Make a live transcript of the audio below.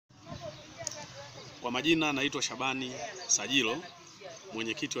Kwa majina naitwa Shabani Sajiro,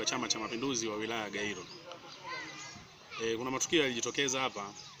 mwenyekiti wa Chama cha Mapinduzi wa wilaya Gairo. Kuna matukio yalijitokeza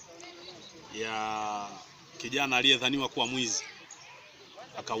hapa ya kijana aliyedhaniwa kuwa mwizi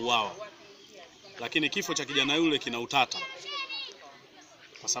akauawa. Lakini kifo cha kijana yule kina utata.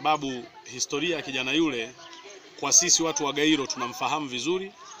 Kwa sababu historia ya kijana yule kwa sisi watu wa Gairo tunamfahamu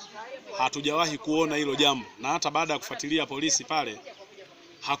vizuri. Hatujawahi kuona hilo jambo, na hata baada ya kufuatilia polisi pale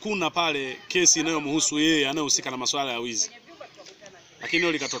hakuna pale kesi inayomhusu yeye anayehusika na masuala ya wizi. Lakini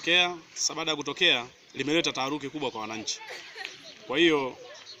hilo likatokea. Sasa baada ya kutokea limeleta taharuki kubwa kwa wananchi. Kwa hiyo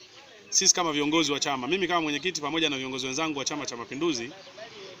sisi kama viongozi wa chama, mimi kama mwenyekiti pamoja na viongozi wenzangu wa Chama cha Mapinduzi,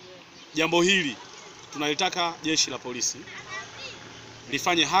 jambo hili tunalitaka jeshi la polisi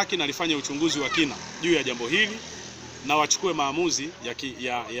lifanye haki na lifanye uchunguzi wa kina juu ya jambo hili na wachukue maamuzi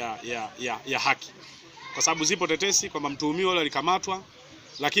ya haki. Kwa sababu zipo tetesi kwamba mtuhumiwa yule alikamatwa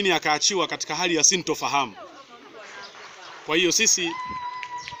lakini akaachiwa katika hali ya sintofahamu. Kwa hiyo sisi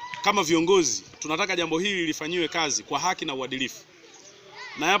kama viongozi tunataka jambo hili lifanyiwe kazi kwa haki na uadilifu.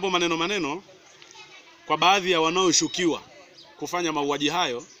 Na yapo maneno kwa baadhi ya wanaoshukiwa kufanya mauaji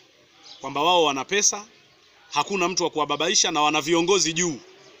hayo kwamba wao wana pesa, hakuna mtu wa kuwababaisha na wana viongozi juu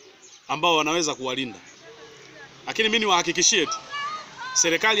ambao wanaweza kuwalinda. Lakini mimi niwahakikishie tu,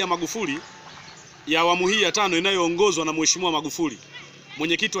 serikali ya Magufuli ya awamu hii ya 5 inayoongozwa na Mheshimiwa Magufuli,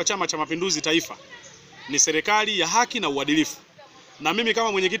 mwenyekiti wa Chama cha Mapinduzi Taifa, ni serikali ya haki na uadilifu. Na mimi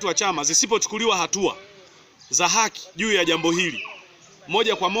kama mwenyekiti wa chama, zisipochukuliwa hatua za haki juu ya jambo hili,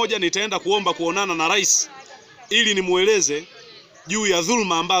 moja kwa moja nitaenda kuomba kuonana na rais ili nimueleze juu ya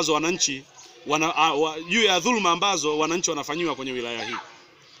dhulma ambazo wananchi wanafanyiwa kwenye wilaya hii.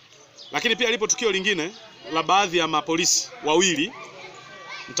 Lakini pia lipo tukio lingine la baadhi ya mapolisi wawili,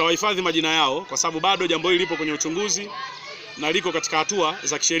 nitawahifadhi majina yao kwa sababu bado jambo hili lipo kwenye uchunguzi na liko katika hatua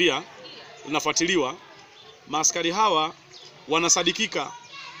za kisheria linafuatiliwa. Maaskari hawa wanasadikika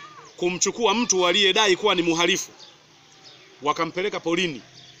kumchukua mtu aliyedai kuwa ni muhalifu, wakampeleka polini.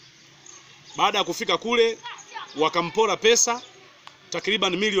 Baada ya kufika kule wakampora pesa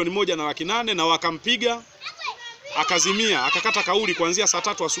takriban milioni 1.8 na wakampiga akazimia, akakata kauli kuanzia saa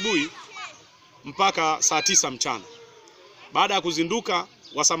 3 asubuhi mpaka saa 9 mchana. Baada ya kuzinduka,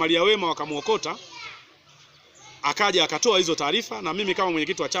 wasamaria wema wakamuokota, akaja akatoa hizo taarifa, na mimi kama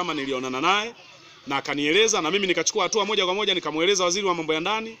mwenyekiti wa chama nilionana naye na akanieleza, na mimi nikachukua hatua moja kwa moja nikamueleza waziri wa mambo ya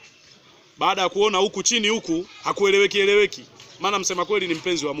ndani. Baada ya kuona huku chini huku hakueleweki, maana msema kweli ni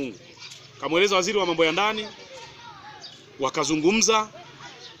mpenzi wa Mungu, kamueleza waziri wa mambo ya ndani, wakazungumza,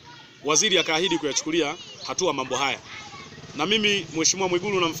 waziri akaahidi kuyachukulia hatua mambo haya. Na mimi Mheshimiwa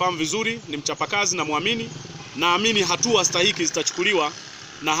Mwigulu namfahamu vizuri, ni mchapakazi na muamini, naamini hatua stahiki zitachukuliwa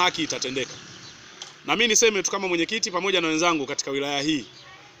na haki itatendeka. Na mimi niseme tu kama mwenyekiti pamoja na wenzangu katika wilaya hii,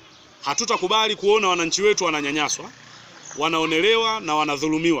 hatutakubali kuona wananchi wetu wananyanyaswa, wanaonelewa na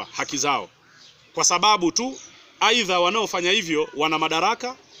wanadhulumiwa haki zao kwa sababu tu aidha wanaofanya hivyo wana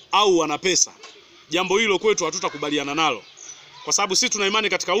madaraka au wana pesa. Jambo hilo kwetu hatutakubaliana nalo, kwa sababu sisi tuna imani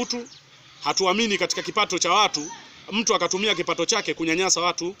katika utu. Hatuamini katika kipato cha watu, mtu akatumia kipato chake kunyanyasa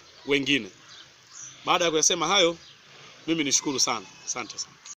watu wengine. Baada ya kuyasema hayo, mimi nishukuru sana. Asante sana.